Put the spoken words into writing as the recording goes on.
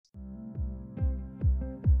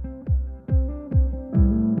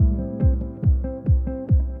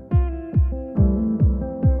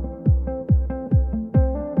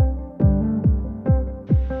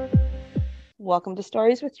Welcome to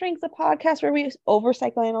Stories with Drinks, a podcast where we over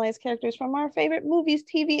psychoanalyze characters from our favorite movies,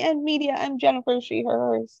 TV, and media. I'm Jennifer, she, her,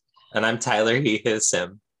 hers. And I'm Tyler, he, his,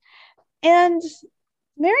 him. And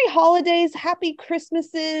Merry Holidays, Happy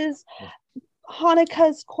Christmases,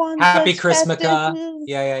 Hanukkahs, Happy Kwanzaa's, Christmaka. Festivus,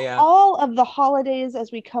 Yeah. all of the holidays as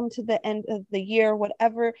we come to the end of the year,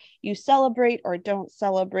 whatever you celebrate or don't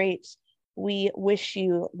celebrate, we wish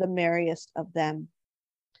you the merriest of them.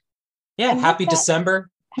 Yeah, And happy December.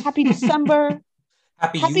 Happy December.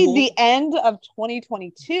 Happy Happy Yule. the end of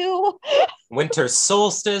 2022. Winter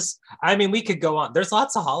solstice. I mean, we could go on. There's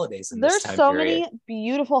lots of holidays in this time There's so period. many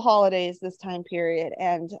beautiful holidays this time period,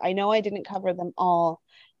 and I know I didn't cover them all.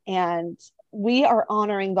 And we are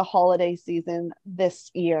honoring the holiday season this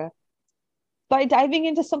year by diving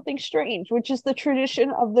into something strange, which is the tradition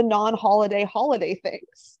of the non-holiday holiday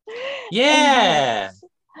things. Yeah.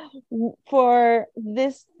 And for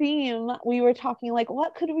this theme, we were talking like,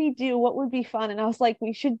 what could we do? What would be fun? And I was like,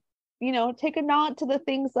 we should, take a nod to the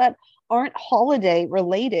things that aren't holiday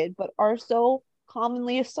related, but are so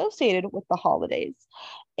commonly associated with the holidays.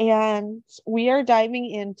 And we are diving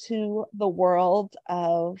into the world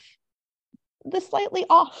of the slightly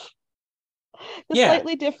off, the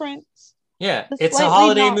slightly different. Yeah, it's a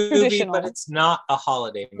holiday movie, but it's not a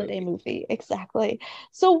holiday movie. Exactly.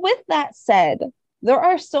 So with that said, there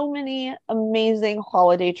are so many amazing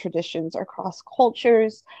holiday traditions across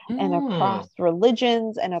cultures and across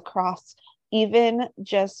religions and across even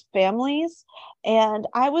just families. And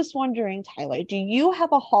I was wondering, Tyler, do you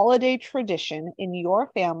have a holiday tradition in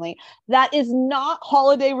your family that is not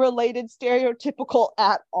holiday related, stereotypical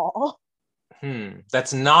at all?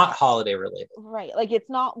 That's not holiday related. Right. Like it's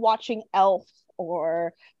not watching Elf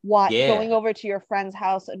or going over to your friend's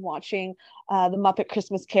house and watching the Muppet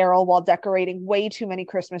Christmas Carol while decorating way too many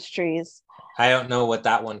Christmas trees. I don't know what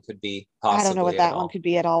that one could be. I don't know what that one could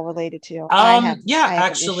be at all related to.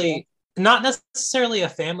 Actually, not necessarily a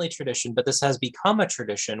family tradition, but this has become a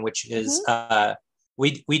tradition, which is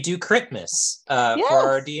we do Christmas for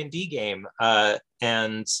our D&D game,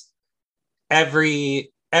 and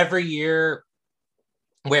every year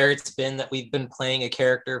where it's been that we've been playing a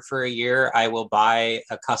character for a year, I will buy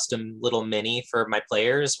a custom little mini for my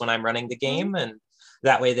players when I'm running the game. And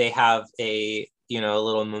that way they have a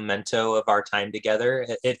little memento of our time together.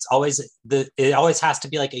 It always has to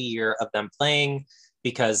be like a year of them playing,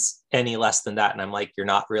 because any less than that, and I'm like, you're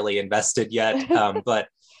not really invested yet. But,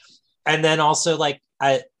 and then also like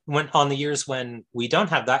I went on the years when we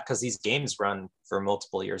don't have that, because these games run for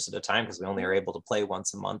multiple years at a time, because we only are able to play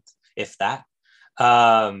once a month, if that.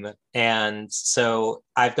 And so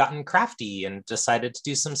I've gotten crafty and decided to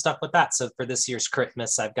do some stuff with that. So for this year's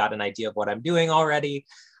Christmas, I've got an idea of what I'm doing already.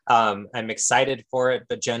 I'm excited for it,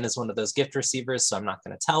 but Jen is one of those gift receivers, so I'm not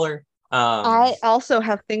going to tell her. I also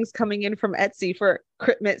have things coming in from Etsy for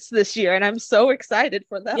Christmas this year, and I'm so excited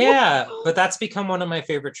for them. Yeah, but that's become one of my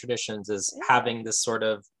favorite traditions, is having this sort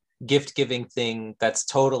of gift giving thing that's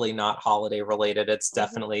totally not holiday related. It's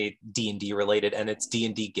definitely D&D related, and it's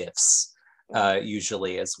D&D gifts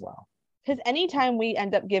usually as well. Because anytime we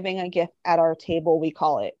end up giving a gift at our table, we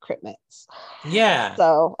call it Christmas. Yeah.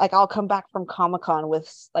 So like I'll come back from Comic-Con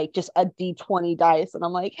with like just a D20 dice, and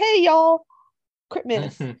I'm like, hey y'all,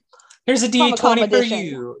 Christmas. Here's a D20 for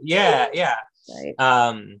you. Yeah.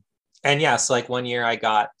 Right. And yeah, so like one year I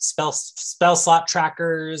got spell slot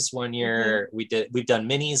trackers. One year we've done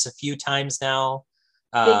minis a few times now.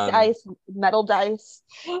 Big dice, metal dice.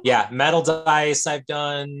 Yeah, metal dice I've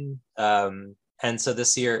done. And so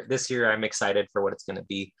this year I'm excited for what it's going to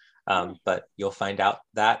be. But you'll find out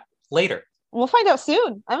that later. We'll find out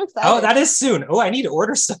soon. I'm excited. Oh, that is soon. Oh, I need to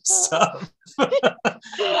order some stuff.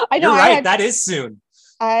 I know. You're right. That is soon.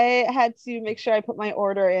 I had to make sure I put my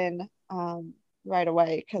order in right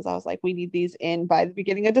away, because I was like, we need these in by the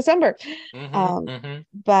beginning of December.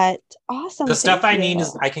 But awesome. The stuff I need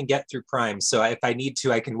is I can get through Prime. So if I need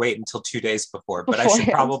to, I can wait until 2 days before, but I should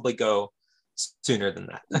probably go sooner than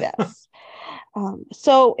that. Yes.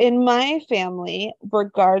 So in my family,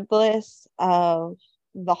 regardless of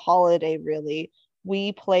the holiday, really,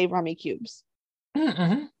 we play Rummy Cubes.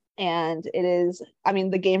 And it is,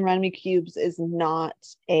 the game Rummy Cubes is not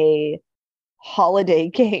a holiday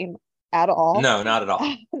game at all. No, not at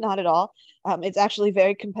all. Not at all. It's actually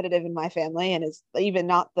very competitive in my family, and is even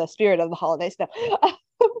not the spirit of the holiday stuff.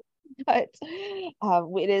 But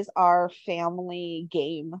it is our family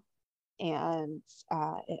game, and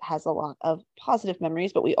it has a lot of positive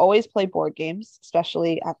memories. But we always play board games,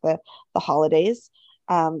 especially at the holidays.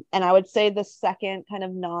 And I would say the second kind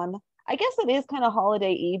of I guess it is kind of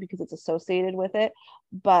holiday-y because it's associated with it,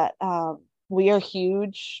 but we are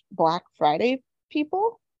huge Black Friday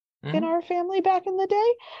people. in our family back in the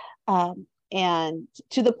day. And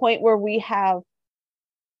to the point where we have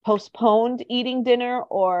postponed eating dinner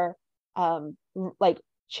or like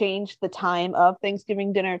changed the time of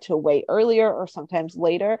Thanksgiving dinner to way earlier or sometimes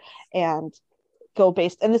later, and go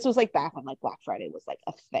based. And this was like back when like Black Friday was like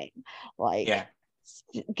a thing. Like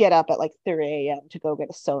get up at like 3 a.m. to go get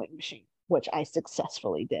a sewing machine, which I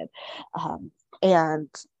successfully did. And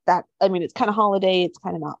that, I mean, it's kind of holiday, it's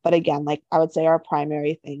kind of not. But again, like I would say our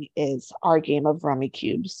primary thing is our game of Rummy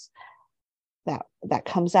Cubes that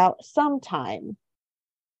comes out sometime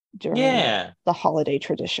during the holiday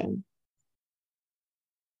tradition.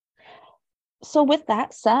 So with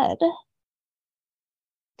that said,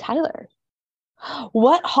 Tyler,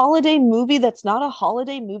 what holiday movie that's not a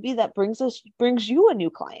holiday movie that brings you a new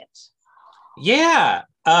client? Yeah.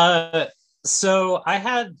 So I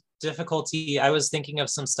had difficulty. I was thinking of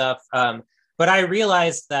some stuff, but I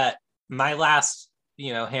realized that my last,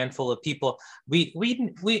 handful of people, we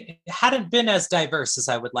hadn't been as diverse as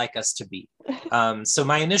I would like us to be. So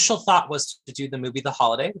my initial thought was to do the movie The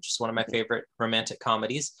Holiday, which is one of my favorite romantic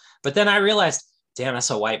comedies. But then I realized, damn, that's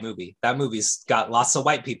a white movie. That movie's got lots of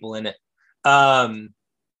white people in it. And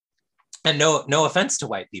no offense to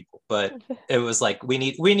white people, but it was like we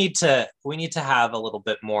need to have a little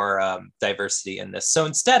bit more diversity in this. So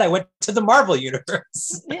instead, I went to the Marvel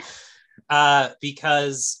universe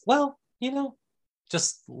because, well,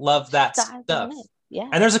 just love that stuff. Yeah.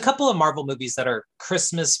 And there's a couple of Marvel movies that are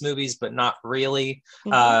Christmas movies, but not really.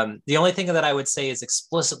 The only thing that I would say is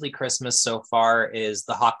explicitly Christmas so far is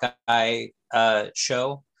the Hawkeye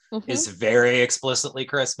show. Is very explicitly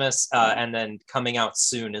Christmas. And then coming out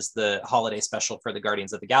soon is the holiday special for the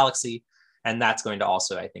Guardians of the Galaxy. And that's going to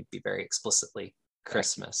also, I think, be very explicitly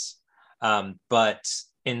Christmas. But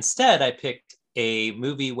instead, I picked a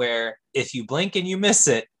movie where if you blink and you miss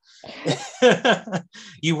it,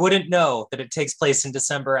 you wouldn't know that it takes place in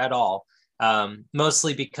December at all.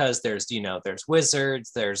 Mostly because there's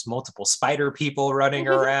wizards, there's multiple spider people running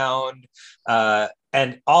around,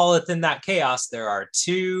 and all within that chaos, there are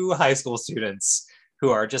 2 high school students who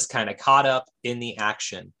are just kind of caught up in the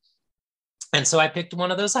action. And so I picked one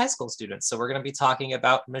of those high school students. So we're going to be talking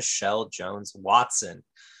about Michelle Jones Watson,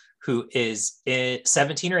 who is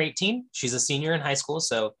 17 or 18. She's a senior in high school,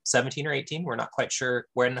 so 17 or 18. We're not quite sure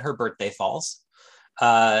when her birthday falls.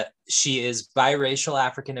 She is biracial,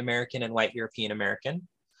 African-American and white European-American,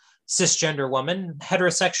 cisgender woman,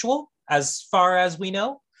 heterosexual, as far as we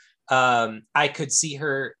know. I could see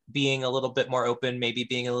her being a little bit more open, maybe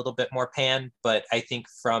being a little bit more pan, but I think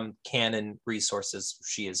from canon resources,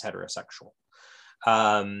 she is heterosexual.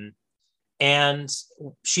 And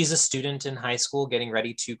she's a student in high school getting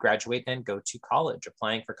ready to graduate and go to college,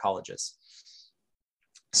 applying for colleges.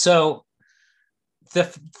 So the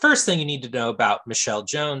first thing you need to know about Michelle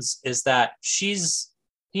Jones is that she's,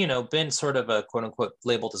 been sort of a quote unquote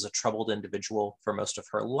labeled as a troubled individual for most of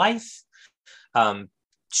her life.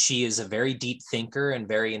 She is a very deep thinker and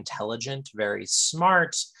very intelligent, very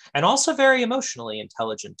smart, and also very emotionally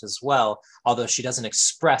intelligent as well, although she doesn't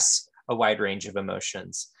express a wide range of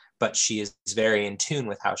emotions, but she is very in tune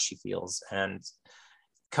with how she feels and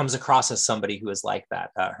comes across as somebody who is like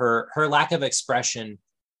that. Her lack of expression,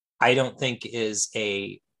 I don't think, is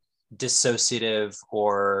a dissociative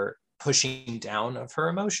or pushing down of her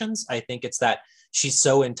emotions. I think it's that she's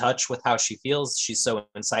so in touch with how she feels. She's so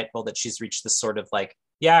insightful that she's reached this sort of like,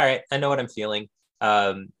 yeah, all right, I know what I'm feeling,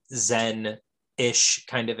 Zen-ish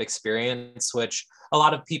kind of experience, which a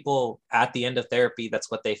lot of people at the end of therapy,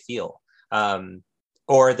 that's what they feel.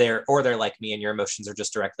 Or they're like me and your emotions are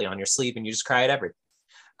just directly on your sleeve and you just cry at everything.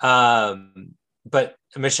 But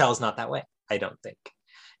Michelle is not that way, I don't think.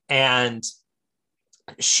 And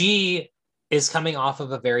she is coming off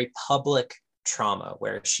of a very public trauma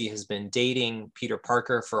where she has been dating Peter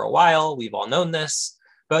Parker for a while. We've all known this.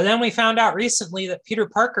 But then we found out recently that Peter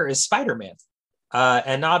Parker is Spider-Man.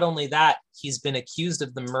 And not only that, he's been accused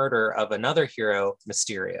of the murder of another hero,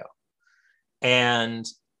 Mysterio. And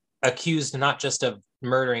accused not just of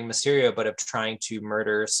murdering Mysterio, but of trying to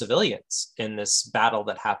murder civilians in this battle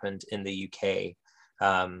that happened in the UK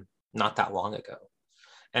not that long ago.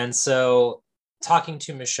 And so talking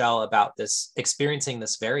to Michelle about this, experiencing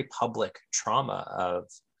this very public trauma of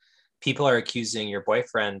people are accusing your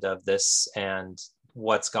boyfriend of this and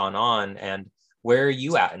what's gone on, and where are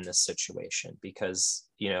you at in this situation? Because,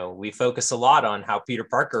 we focus a lot on how Peter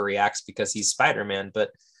Parker reacts because he's Spider-Man, but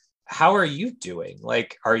how are you doing?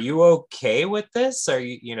 Like, are you okay with this? Are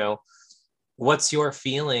you, what's your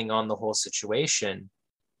feeling on the whole situation?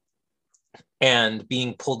 and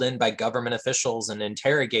being pulled in by government officials and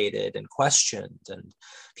interrogated and questioned, and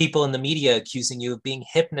people in the media accusing you of being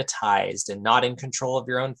hypnotized and not in control of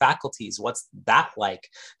your own faculties. What's that like?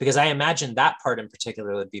 Because I imagine that part in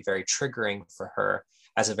particular would be very triggering for her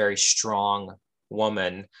as a very strong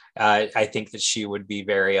woman. I think that she would be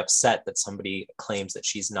very upset that somebody claims that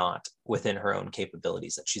she's not within her own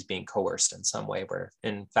capabilities, that she's being coerced in some way, where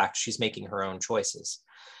in fact she's making her own choices.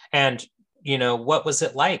 And what was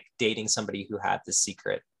it like dating somebody who had the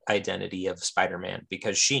secret identity of Spider-Man?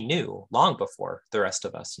 Because she knew long before the rest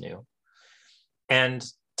of us knew. And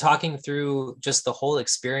talking through just the whole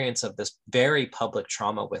experience of this very public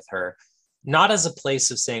trauma with her, not as a place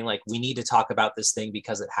of saying like, we need to talk about this thing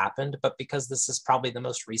because it happened, but because this is probably the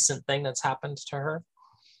most recent thing that's happened to her.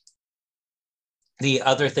 The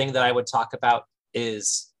other thing that I would talk about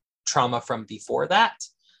is trauma from before that.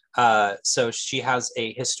 So she has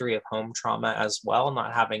a history of home trauma as well,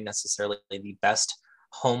 not having necessarily the best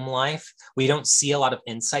home life. We don't see a lot of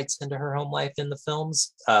insights into her home life in the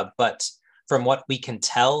films, but from what we can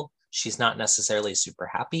tell, she's not necessarily super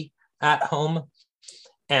happy at home.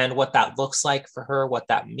 And what that looks like for her, what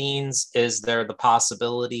that means, is there the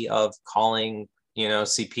possibility of calling,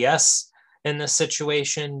 CPS in this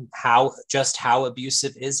situation? How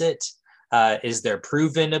abusive is it? Is there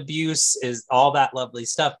proven abuse? Is all that lovely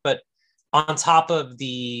stuff? But on top of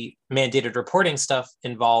the mandated reporting stuff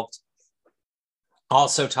involved,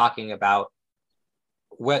 also talking about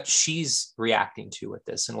what she's reacting to with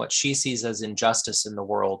this and what she sees as injustice in the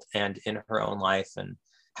world and in her own life, and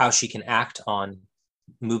how she can act on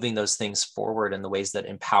moving those things forward in the ways that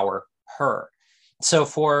empower her. So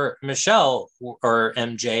for Michelle, or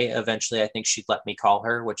MJ, eventually I think she'd let me call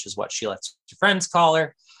her, which is what she lets her friends call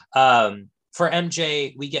her. For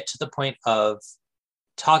MJ, we get to the point of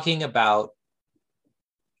talking about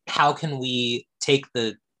how can we take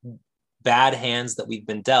the bad hands that we've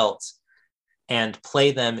been dealt and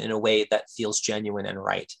play them in a way that feels genuine and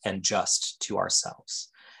right and just to ourselves,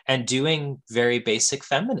 and doing very basic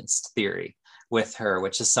feminist theory with her,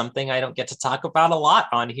 which is something I don't get to talk about a lot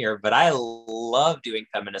on here, but I love doing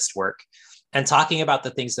feminist work and talking about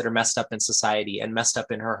the things that are messed up in society and messed up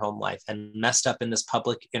in her home life and messed up in this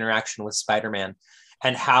public interaction with Spider-Man,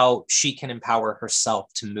 and how she can empower herself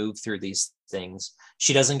to move through these things.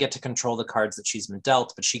 She doesn't get to control the cards that she's been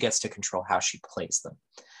dealt, but she gets to control how she plays them.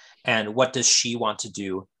 And what does she want to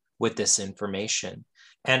do with this information?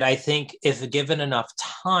 And I think if given enough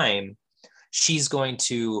time, she's going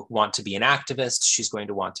to want to be an activist. She's going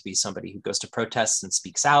to want to be somebody who goes to protests and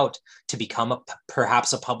speaks out, to become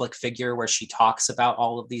perhaps a public figure where she talks about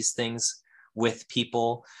all of these things with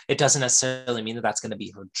people. It doesn't necessarily mean that that's going to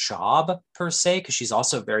be her job per se, because she's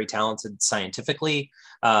also very talented scientifically,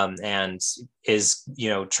 and is,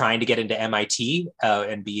 trying to get into MIT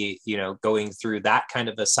and be, going through that kind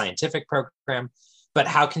of a scientific program. But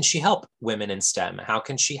how can she help women in STEM? How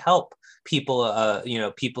can she help people,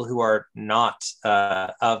 people who are not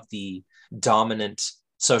of the dominant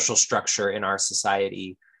social structure in our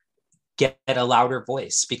society get a louder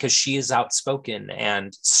voice? Because she is outspoken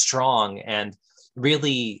and strong and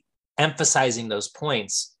really emphasizing those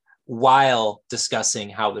points while discussing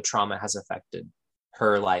how the trauma has affected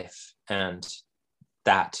her life and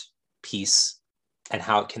that piece, and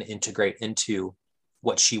how it can integrate into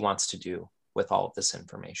what she wants to do with all of this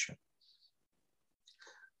information.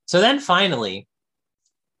 So then finally,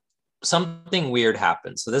 something weird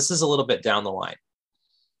happens. So this is a little bit down the line.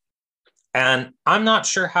 And I'm not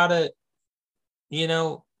sure how to,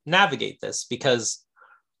 navigate this, because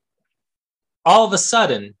all of a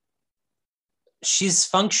sudden, she's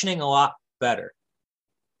functioning a lot better.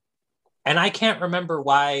 And I can't remember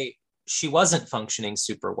why she wasn't functioning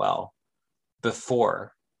super well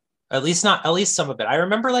before. At least some of it. I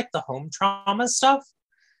remember like the home trauma stuff,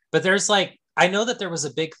 but there's I know that there was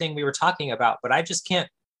a big thing we were talking about, but I just can't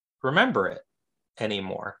remember it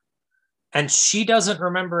anymore. And she doesn't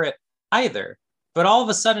remember it either. But all of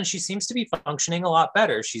a sudden, she seems to be functioning a lot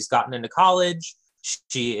better. She's gotten into college.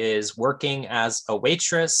 She is working as a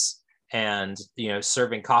waitress and,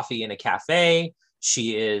 serving coffee in a cafe.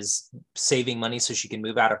 She is saving money so she can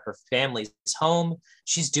move out of her family's home.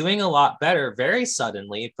 She's doing a lot better very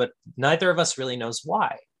suddenly, but neither of us really knows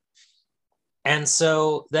why. And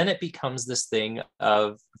so then it becomes this thing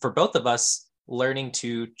of, for both of us, learning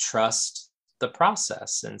to trust the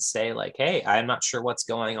process and say hey, I'm not sure what's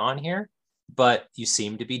going on here, but you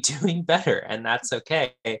seem to be doing better, and that's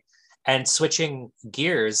okay. And switching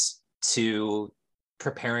gears to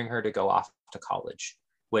preparing her to go off to college,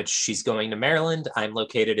 which she's going to Maryland. I'm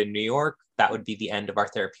located in New York. That would be the end of our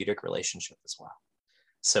therapeutic relationship as well.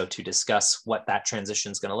 So to discuss what that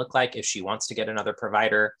transition is going to look like, if she wants to get another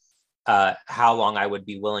provider, how long I would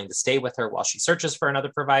be willing to stay with her while she searches for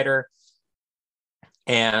another provider,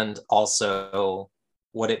 and also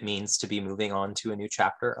what it means to be moving on to a new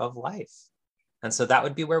chapter of life. And so that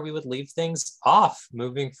would be where we would leave things off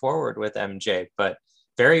moving forward with MJ. But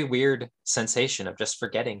very weird sensation of just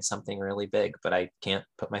forgetting something really big, but I can't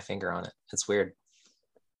put my finger on it. It's weird.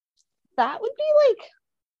 That would be like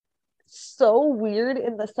so weird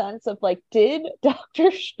in the sense of like, did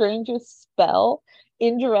Doctor Strange's spell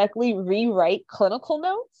indirectly rewrite clinical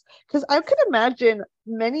notes? Because I could imagine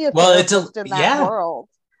many a therapist in that world,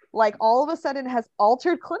 like all of a sudden has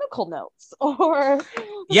altered clinical notes, or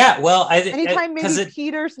anytime maybe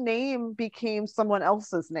Peter's name became someone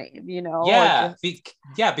else's name, you know?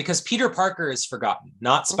 Because Peter Parker is forgotten,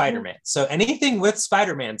 not Spider-Man. So anything with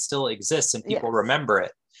Spider-Man still exists and people remember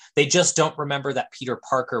it. They just don't remember that Peter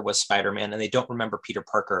Parker was Spider-Man, and they don't remember Peter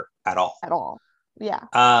Parker at all. Yeah.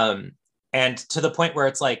 And to the point where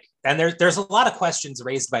it's like, and there's a lot of questions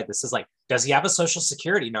raised by this, is like, does he have a social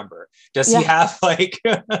security number? Does he have like,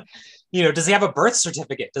 does he have a birth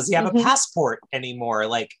certificate? Does he have a passport anymore?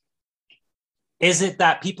 Like, is it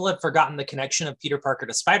that people have forgotten the connection of Peter Parker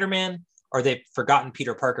to Spider-Man? Or they've forgotten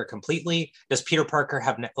Peter Parker completely? Does Peter Parker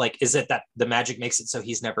have, is it that the magic makes it so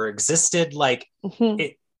he's never existed? Like,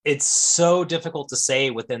 it's so difficult to say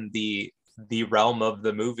within the realm of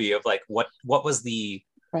the movie of like, what was the,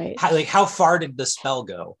 how far did the spell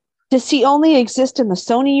go? Does he only exist in the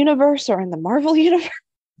Sony universe or in the Marvel universe?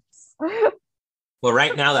 Well,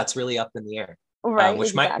 right now that's really up in the air,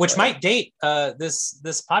 which might date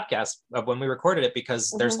this podcast of when we recorded it,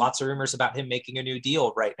 because there's lots of rumors about him making a new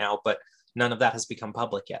deal right now, but none of that has become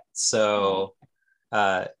public yet. So,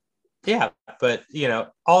 but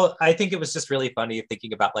I think it was just really funny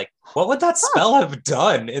thinking about like, what would that spell have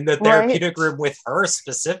done in the therapeutic room with her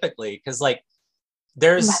specifically? Because like,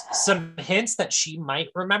 there's some hints that she might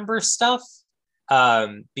remember stuff,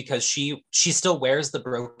 because she still wears the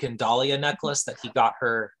broken Dahlia necklace that he got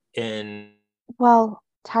her in. Well,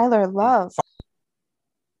 Tyler, love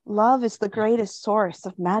is the greatest source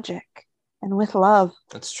of magic, and with love,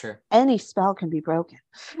 that's true, any spell can be broken.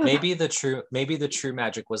 maybe the true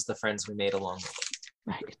magic was the friends we made along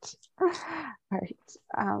the way. Right.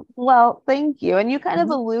 Well, thank you. And you kind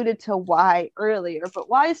of alluded to why earlier, but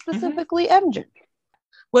why specifically MJ?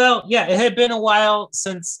 Well, yeah, it had been a while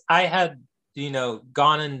since I had,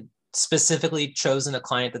 gone and specifically chosen a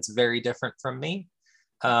client that's very different from me.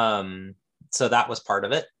 So that was part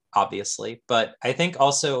of it, obviously. But I think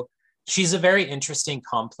also she's a very interesting,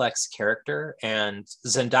 complex character, and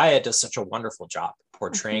Zendaya does such a wonderful job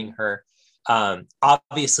portraying her.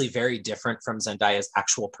 Obviously very different from Zendaya's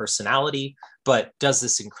actual personality, but does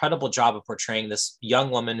this incredible job of portraying this young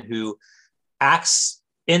woman who acts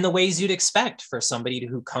in the ways you'd expect for somebody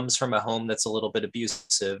who comes from a home that's a little bit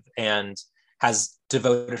abusive and has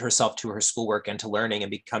devoted herself to her schoolwork and to learning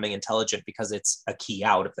and becoming intelligent because it's a key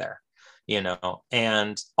out of there,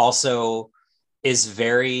 and also is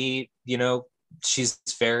very, she's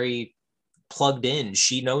very plugged in.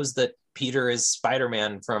 She knows that Peter is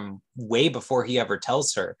Spider-Man from way before he ever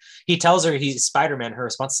tells her. He tells her he's Spider-Man. Her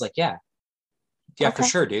response is like, yeah, for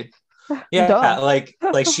sure, dude. Yeah, like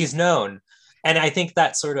she's known. And I think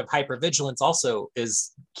that sort of hypervigilance also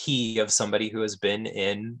is key of somebody who has been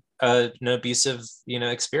in an abusive,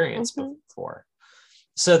 experience before.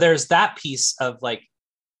 So there's that piece of like,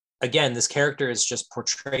 again, this character is just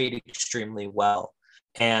portrayed extremely well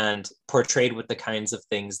and portrayed with the kinds of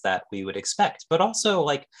things that we would expect. But also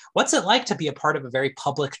like, what's it like to be a part of a very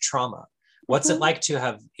public trauma? What's it like to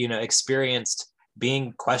have, experienced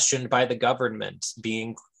being questioned by the government,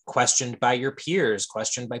 being questioned by your peers,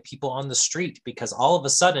 questioned by people on the street, because all of a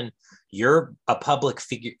sudden you're a public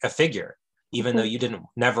figure, even though you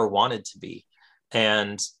never wanted to be.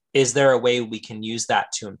 And is there a way we can use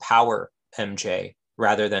that to empower MJ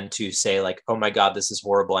rather than to say like, oh my God, this is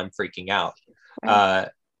horrible, I'm freaking out.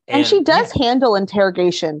 And she does handle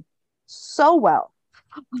interrogation so well.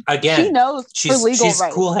 Again, she knows she's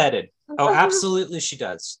rights. Cool-headed. Oh, absolutely she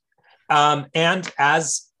does. And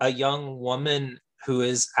as a young woman who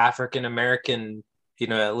is African-American,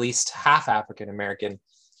 at least half African-American,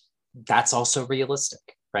 that's also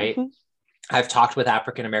realistic, right? I've talked with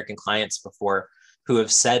African-American clients before who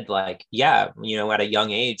have said like, yeah, at a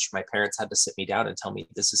young age, my parents had to sit me down and tell me,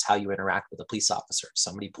 this is how you interact with a police officer. If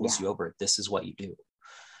somebody pulls you over, this is what you do,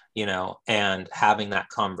 and having that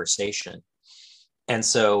conversation. And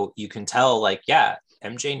so you can tell like, yeah,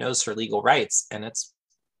 MJ knows her legal rights, and it's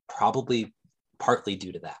probably partly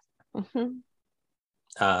due to that.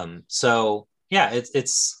 So yeah,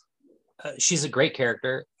 it's she's a great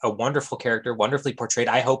character, a wonderful character, wonderfully portrayed.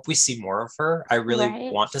 I hope we see more of her. I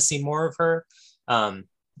really want to see more of her.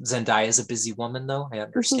 Zendaya is a busy woman, though, I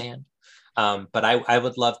understand. But I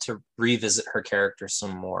would love to revisit her character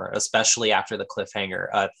some more, especially after the cliffhanger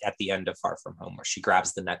at the end of Far From Home, where she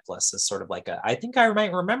grabs the necklace as sort of like I think I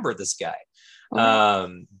might remember this guy,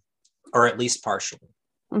 or at least partially.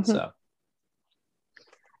 So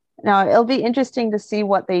now it'll be interesting to see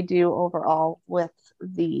what they do overall with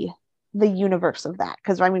the universe of that,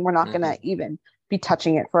 because I mean we're not going to even be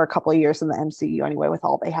touching it for a couple of years in the MCU anyway, with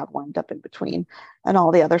all they have lined up in between and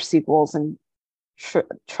all the other sequels and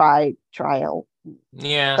trial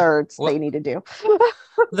thirds they need to do.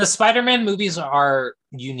 The Spider-Man movies are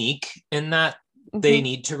unique in that they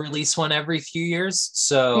need to release one every few years,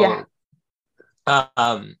 so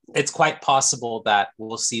it's quite possible that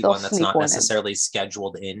we'll see one that's not necessarily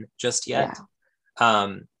scheduled in just yet.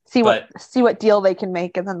 See what deal they can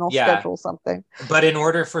make, and then they'll schedule something. But in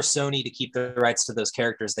order for Sony to keep the rights to those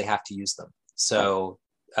characters, they have to use them. So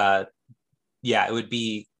it would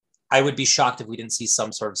be, I would be shocked if we didn't see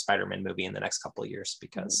some sort of Spider-Man movie in the next couple of years,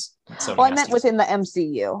 because Sony I meant within the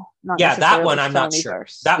MCU. That one I'm not sure.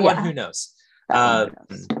 That one, who knows? I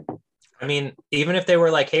mean, even if they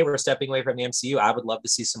were like, hey, we're stepping away from the MCU, I would love to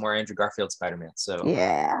see some more Andrew Garfield Spider-Man. So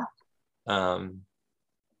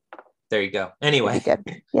there you go. Anyway.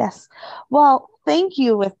 Good. Yes. Well, thank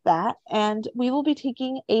you with that. And we will be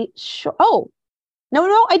taking a short... Oh,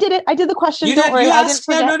 no, I did it. I did the question. You Don't worry. I didn't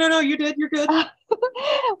forget. No, you did. You're good.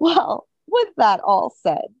 Well, with that all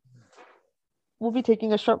said, we'll be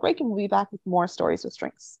taking a short break and we'll be back with more Stories with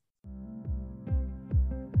Strengths.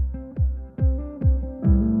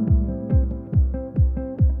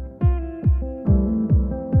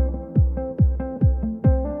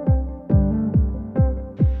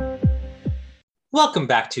 Welcome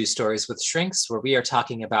back to Stories with Shrinks, where we are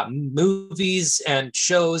talking about movies and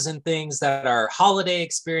shows and things that are holiday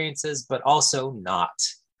experiences, but also not.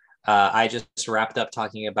 I just wrapped up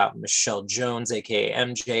talking about Michelle Jones, aka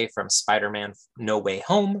MJ, from Spider-Man No Way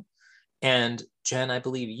Home. And Jen, I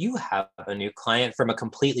believe you have a new client from a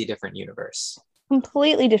completely different universe.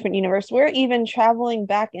 Completely different universe. We're even traveling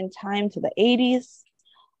back in time to the 80s.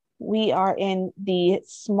 We are in the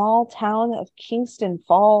small town of Kingston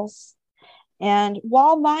Falls. And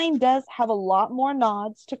while mine does have a lot more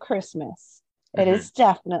nods to Christmas, it is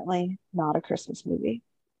definitely not a Christmas movie.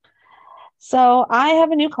 So I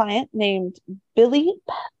have a new client named Billy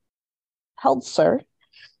Peltzer,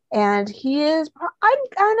 and I'm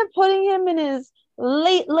kind of putting him in his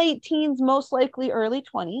late teens, most likely early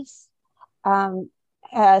 20s, a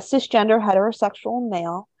cisgender heterosexual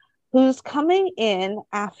male who's coming in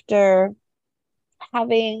after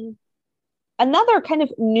having another kind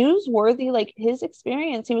of newsworthy, like his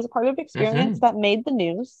experience. He was a part of experience that made the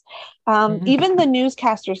news. Even the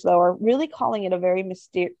newscasters, though, are really calling it a very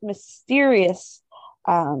mysterious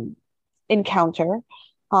encounter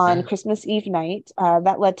on Christmas Eve night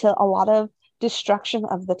that led to a lot of destruction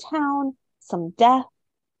of the town, some death,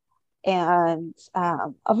 and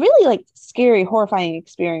a really like scary, horrifying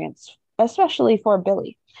experience, especially for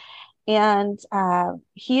Billy. And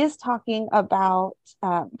he is talking about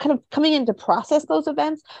kind of coming in to process those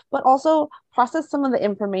events, but also process some of the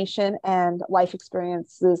information and life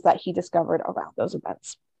experiences that he discovered around those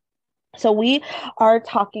events. So we are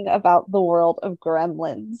talking about the world of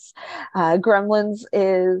Gremlins. Gremlins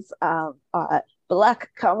is a Black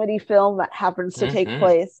comedy film that happens to take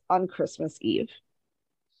place on Christmas Eve.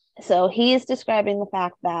 So he is describing the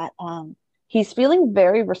fact that he's feeling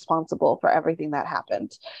very responsible for everything that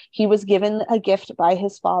happened. He was given a gift by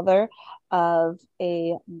his father of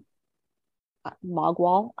a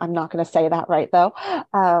mogwal. I'm not going to say that right, though.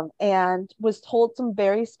 And was told some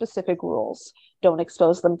very specific rules. Don't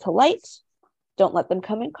expose them to light. Don't let them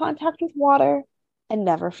come in contact with water. And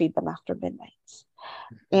never feed them after midnight.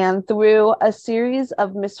 And through a series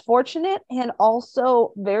of misfortunate and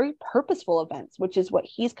also very purposeful events, which is what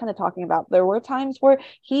he's kind of talking about, there were times where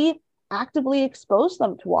he actively exposed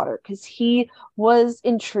them to water because he was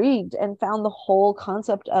intrigued and found the whole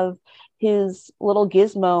concept of his little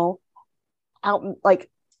gizmo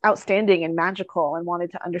outstanding and magical, and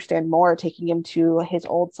wanted to understand more, taking him to his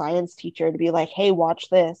old science teacher to be like, hey, watch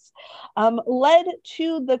this, led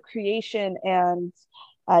to the creation and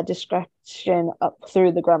description up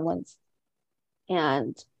through the Gremlins,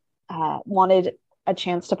 and wanted a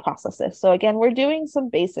chance to process this. So again, we're doing some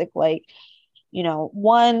basic,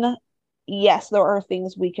 yes, there are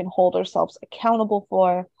things we can hold ourselves accountable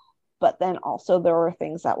for, but then also there are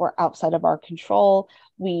things that were outside of our control.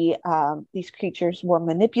 These creatures were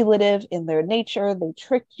manipulative in their nature. They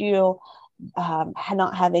tricked you.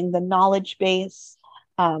 not having the knowledge base,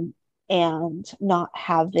 and not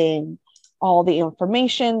having all the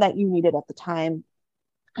information that you needed at the time,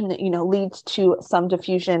 and leads to some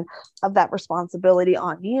diffusion of that responsibility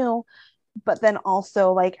on you. But then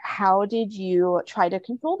also, like, how did you try to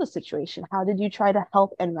control the situation? How did you try to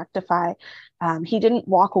help and rectify? He didn't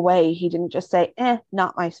walk away. He didn't just say,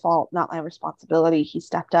 not my fault, not my responsibility. He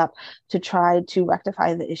stepped up to try to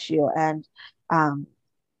rectify the issue and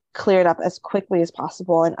clear it up as quickly as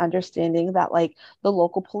possible, and understanding that, like, the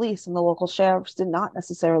local police and the local sheriffs did not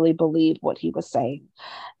necessarily believe what he was saying,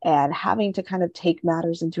 and having to kind of take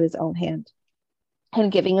matters into his own hand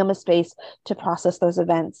and giving him a space to process those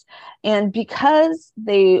events. And because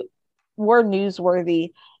they were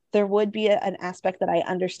newsworthy, there would be an aspect that I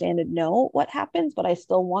understand and know what happens, but I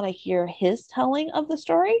still want to hear his telling of the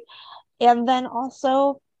story. And then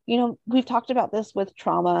also, we've talked about this with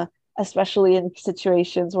trauma, especially in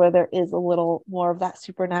situations where there is a little more of that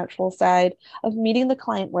supernatural side of meeting the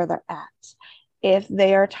client where they're at. If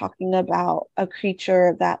they are talking about a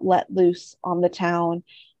creature that let loose on the town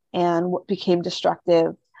and became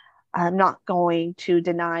destructive, I'm not going to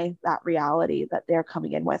deny that reality that they're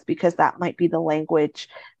coming in with, because that might be the language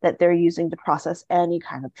that they're using to process any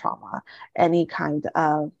kind of trauma, any kind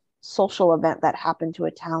of social event that happened to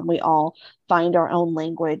a town. We all find our own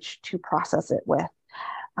language to process it with.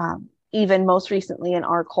 Even most recently in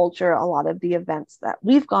our culture, a lot of the events that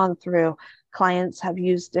we've gone through, clients have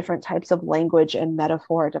used different types of language and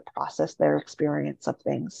metaphor to process their experience of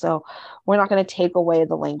things. So we're not going to take away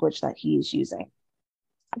the language that he's using,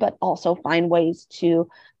 but also find ways to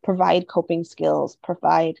provide coping skills,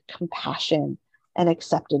 provide compassion and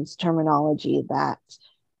acceptance terminology, that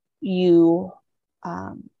you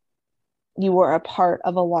were a part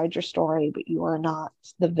of a larger story, but you are not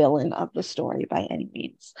the villain of the story by any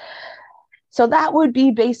means. So that would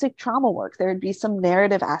be basic trauma work. There would be some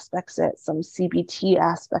narrative aspects of it, some CBT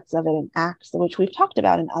aspects of it, and acts, which we've talked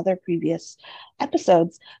about in other previous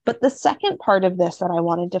episodes. But the second part of this that I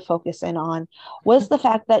wanted to focus in on was the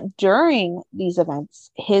fact that during these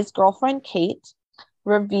events, his girlfriend, Kate,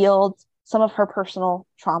 revealed some of her personal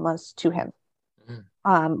traumas to him,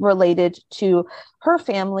 related to her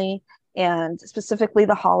family, and specifically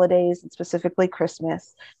the holidays, and specifically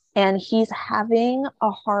Christmas. And he's having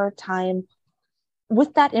a hard time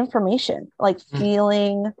with that information, like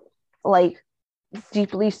feeling like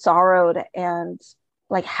deeply sorrowed, and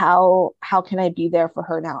like, how can I be there for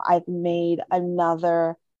her now? I've made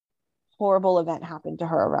another horrible event happen to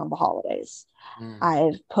her around the holidays.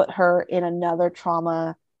 I've put her in another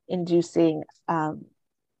trauma inducing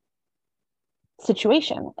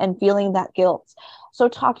situation, and feeling that guilt. So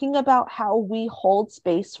talking about how we hold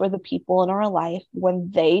space for the people in our life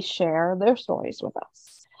when they share their stories with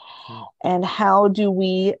us. And how do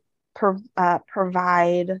we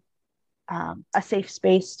provide a safe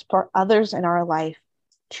space for others in our life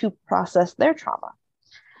to process their trauma?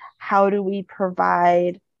 How do we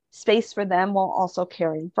provide space for them while also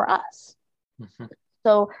caring for us?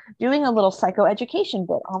 So doing a little psychoeducation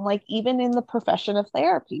bit on, like, even in the profession of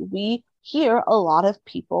therapy, we hear a lot of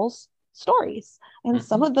people's stories, and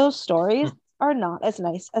some of those stories are not as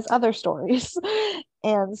nice as other stories.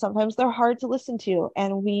 And sometimes they're hard to listen to,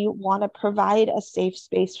 and we want to provide a safe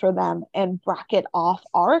space for them and bracket off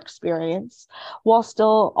our experience, while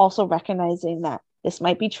still also recognizing that this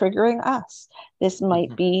might be triggering us. This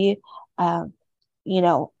might be,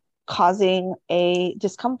 causing a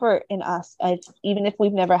discomfort in us, even if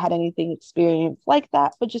we've never had anything experienced like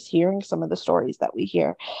that, but just hearing some of the stories that we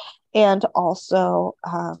hear. And also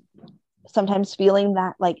sometimes feeling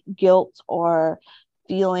that, like, guilt, or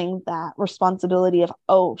feeling that responsibility of,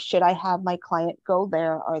 oh, should I have my client go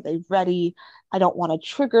there? Are they ready? I don't want to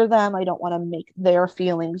trigger them. I don't want to make their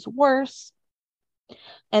feelings worse.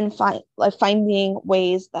 And finding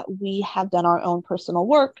ways that we have done our own personal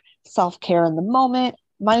work, self-care in the moment,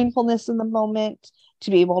 mindfulness in the moment,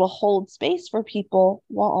 to be able to hold space for people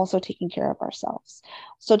while also taking care of ourselves.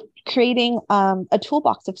 So creating a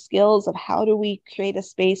toolbox of skills of how do we create a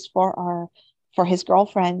space for his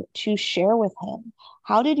girlfriend to share with him.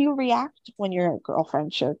 How did you react when your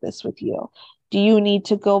girlfriend shared this with you? Do you need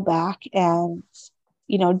to go back and,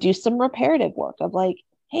 do some reparative work of, like,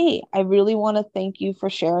 hey, I really want to thank you for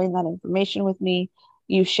sharing that information with me.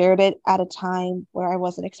 You shared it at a time where I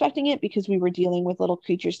wasn't expecting it, because we were dealing with little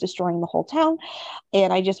creatures destroying the whole town.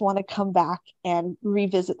 And I just want to come back and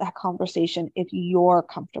revisit that conversation if you're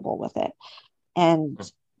comfortable with it. And,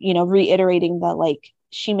 reiterating that, like,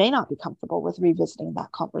 she may not be comfortable with revisiting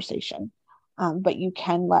that conversation, but you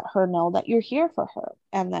can let her know that you're here for her,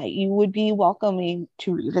 and that you would be welcoming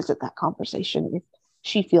to revisit that conversation if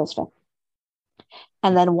she feels fit.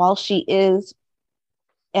 And then while she is,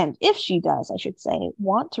 and if she does, I should say,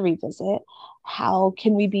 want to revisit, how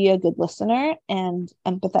can we be a good listener and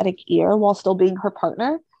empathetic ear while still being her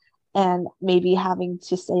partner? And maybe having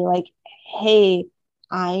to say, like, hey,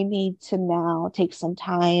 I need to now take some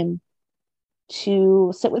time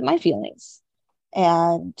to sit with my feelings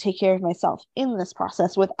and take care of myself in this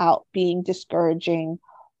process without being discouraging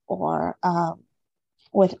or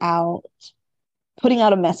without putting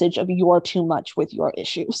out a message of you're too much with your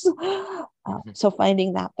issues. So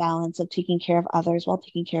finding that balance of taking care of others while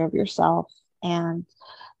taking care of yourself. And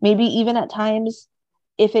maybe even at times,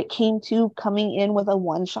 if it came to coming in with a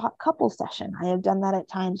one-shot couple session, I have done that at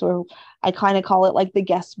times where I kind of call it like the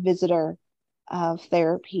guest visitor of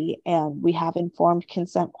therapy, and we have informed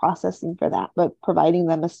consent processing for that, but providing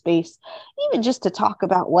them a space even just to talk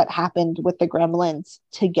about what happened with the Gremlins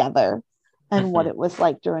together and what it was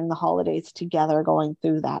like during the holidays together going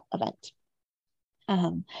through that event.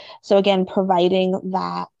 So again, providing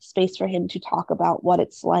that space for him to talk about what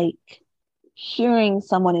it's like hearing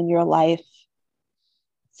someone in your life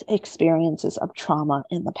experiences of trauma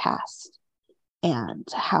in the past, and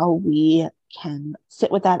how we can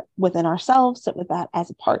sit with that within ourselves, sit with that as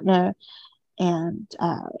a partner, and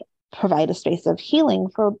provide a space of healing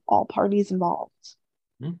for all parties involved.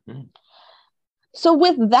 So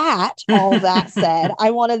with that, all that said,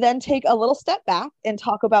 I want to then take a little step back and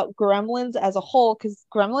talk about Gremlins as a whole, because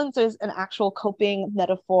Gremlins is an actual coping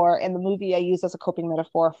metaphor, and the movie I use as a coping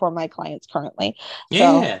metaphor for my clients currently.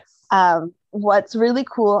 Yeah. So what's really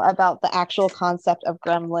cool about the actual concept of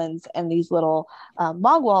Gremlins and these little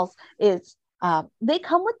mogwalls is they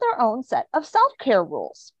come with their own set of self-care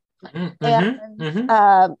rules.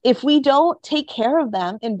 And if we don't take care of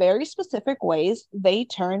them in very specific ways, they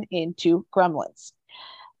turn into gremlins.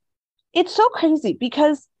 It's so crazy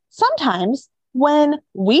because sometimes when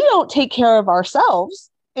we don't take care of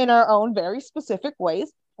ourselves in our own very specific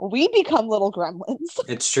ways, we become little gremlins.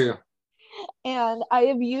 It's true. And I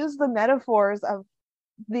have used the metaphors of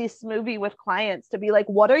this movie with clients to be like,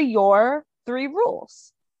 what are your 3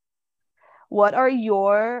 rules? What are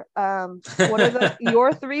your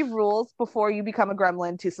your 3 rules before you become a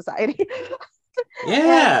gremlin to society?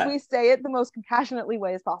 Yeah. And we say it the most compassionately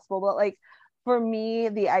way as possible. But like for me,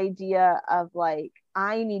 the idea of like,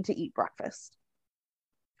 I need to eat breakfast.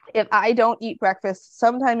 If I don't eat breakfast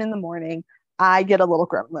sometime in the morning, I get a little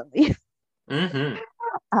gremlinly.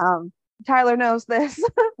 Tyler knows this.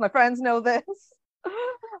 My friends know this.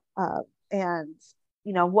 And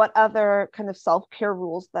you know, what other kind of self-care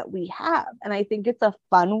rules that we have. And I think it's a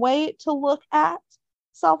fun way to look at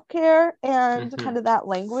self-care and kind of that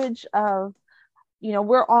language of, you know,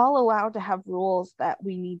 we're all allowed to have rules that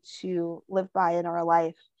we need to live by in our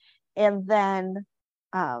life. And then,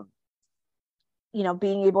 you know,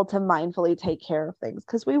 being able to mindfully take care of things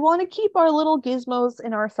because we want to keep our little gizmos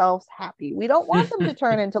in ourselves happy. We don't want them to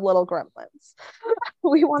turn into little gremlins.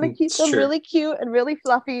 We want to keep them really cute and really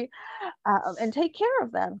fluffy and take care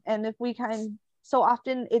of them. And if we can, so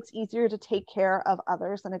often it's easier to take care of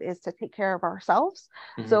others than it is to take care of ourselves.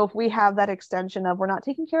 So if we have that extension of we're not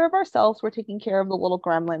taking care of ourselves, we're taking care of the little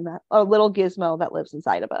gremlin, or little gizmo that lives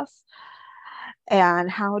inside of us.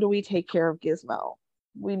 And how do we take care of Gizmo?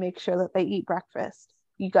 We make sure that they eat breakfast.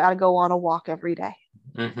 You got to go on a walk every day.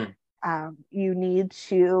 You need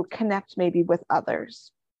to connect maybe with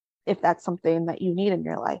others if that's something that you need in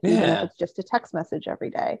your life, even if it's just a text message every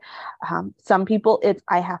day. Some people, it's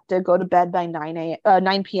I have to go to bed by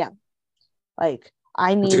 9 p.m. Like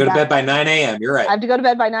I need to go to bed by 9 a.m. You're right. I have to go to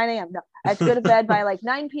bed by 9 a.m. No, I have to go to bed by like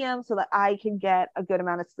 9 p.m. so that I can get a good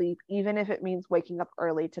amount of sleep, even if it means waking up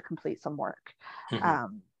early to complete some work.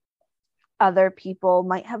 Other people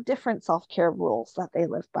might have different self-care rules that they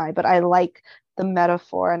live by, but I like the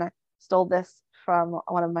metaphor, and I stole this from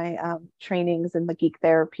one of my trainings in the geek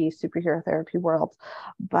therapy, superhero therapy world,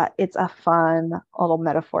 but it's a fun little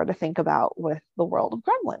metaphor to think about with the world of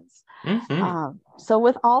Gremlins. So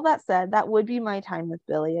with all that said, that would be my time with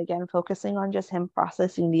Billy, again, focusing on just him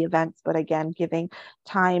processing the events, but again, giving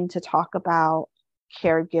time to talk about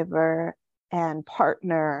caregiver and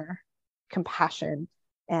partner compassion,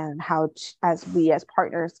 and how as we as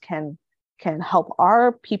partners can help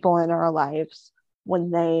our people in our lives when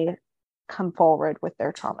they come forward with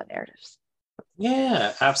their trauma narratives.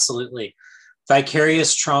 Yeah, absolutely.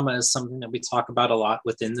 Vicarious trauma is something that we talk about a lot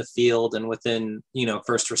within the field and within, you know,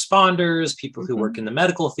 first responders, people who work in the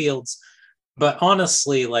medical fields. But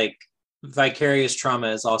honestly, like vicarious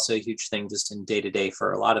trauma is also a huge thing just in day-to-day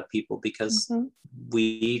for a lot of people, because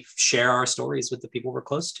we share our stories with the people we're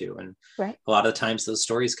close to, and a lot of the times those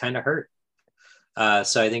stories kind of hurt.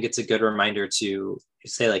 So I think it's a good reminder to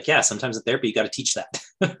say like, yeah, sometimes in therapy you got to teach that.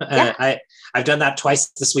 Yeah. I've done that twice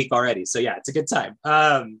this week already, so yeah, it's a good time.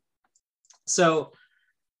 So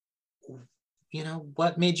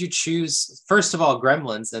what made you choose, first of all,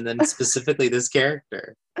 Gremlins, and then specifically this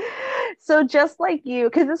character? So just like you,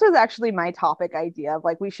 because this was actually my topic idea of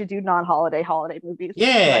like we should do non-holiday holiday movies.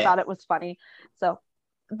 Yeah. I thought it was funny. So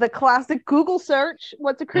the classic Google search,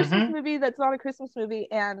 what's a Christmas movie that's not a Christmas movie?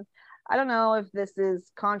 And I don't know if this is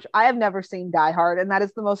I have never seen Die Hard, and that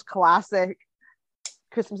is the most classic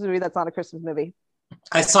Christmas movie that's not a Christmas movie.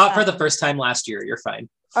 I saw it for the first time last year. You're fine.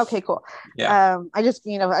 Okay, cool. Yeah. I just,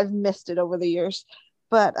 I've missed it over the years.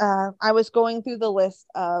 But I was going through the list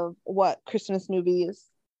of what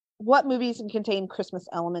movies can contain Christmas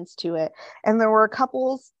elements to it. And there were a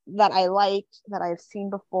couples that I liked that I've seen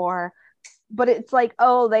before, but it's like,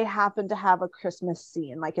 oh, they happen to have a Christmas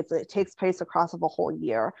scene. Like it takes place across of a whole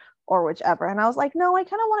year or whichever. And I was like, no, I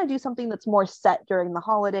kind of want to do something that's more set during the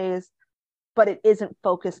holidays, but it isn't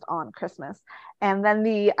focused on Christmas. And then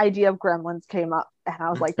the idea of Gremlins came up, and I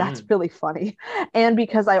was like, that's really funny. And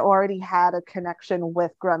because I already had a connection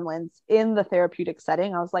with Gremlins in the therapeutic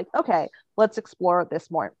setting, I was like, okay, let's explore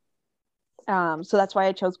this more. So that's why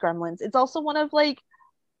I chose Gremlins. It's also one of like,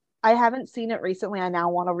 I haven't seen it recently. I now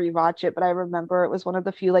want to rewatch it, but I remember it was one of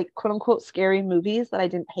the few like quote unquote scary movies that I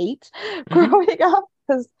didn't hate growing up,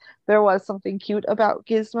 because there was something cute about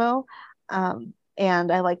Gizmo.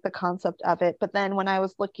 And I like the concept of it. But then when I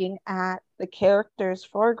was looking at the characters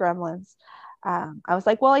for Gremlins, I was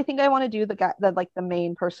like, well, I think I want to do the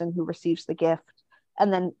main person who receives the gift,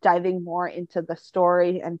 and then diving more into the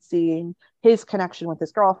story and seeing his connection with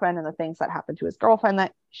his girlfriend and the things that happen to his girlfriend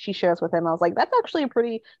that she shares with him. I was like, that's actually a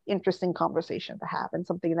pretty interesting conversation to have, and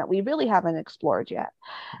something that we really haven't explored yet.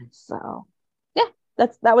 So yeah,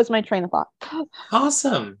 that was my train of thought.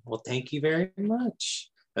 Awesome. Well, thank you very much.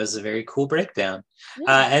 That was a very cool breakdown.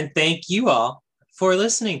 And thank you all for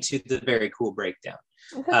listening to the very cool breakdown.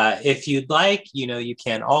 If you'd like, you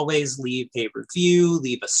can always leave a review,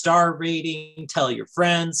 leave a star rating, tell your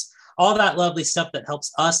friends, all that lovely stuff that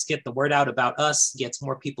helps us get the word out about us, gets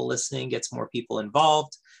more people listening, gets more people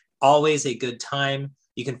involved. Always a good time.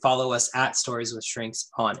 You can follow us at Stories with Shrinks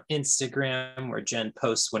on Instagram, where Jen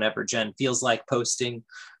posts whenever Jen feels like posting.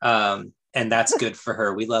 And that's good for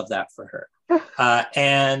her. We love that for her.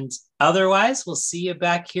 And otherwise, we'll see you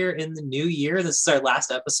back here in the new year. This is our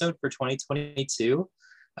last episode for 2022.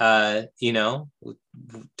 Don't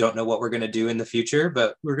know what we're going to do in the future,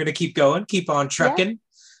 but we're going to keep going, keep on trucking.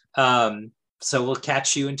 Yeah. So we'll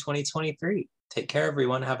catch you in 2023. Take care,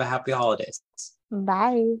 everyone. Have a happy holidays.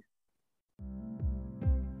 Bye.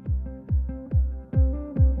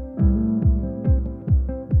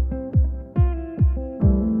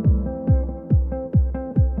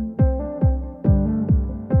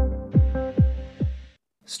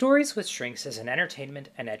 Stories with Shrinks is an entertainment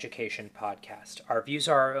and education podcast. Our views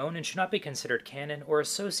are our own and should not be considered canon or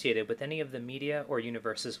associated with any of the media or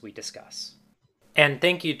universes we discuss. And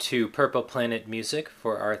thank you to Purple Planet Music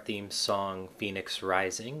for our theme song, Phoenix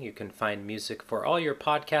Rising. You can find music for all your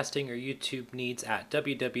podcasting or YouTube needs at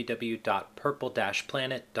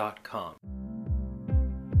www.purple-planet.com.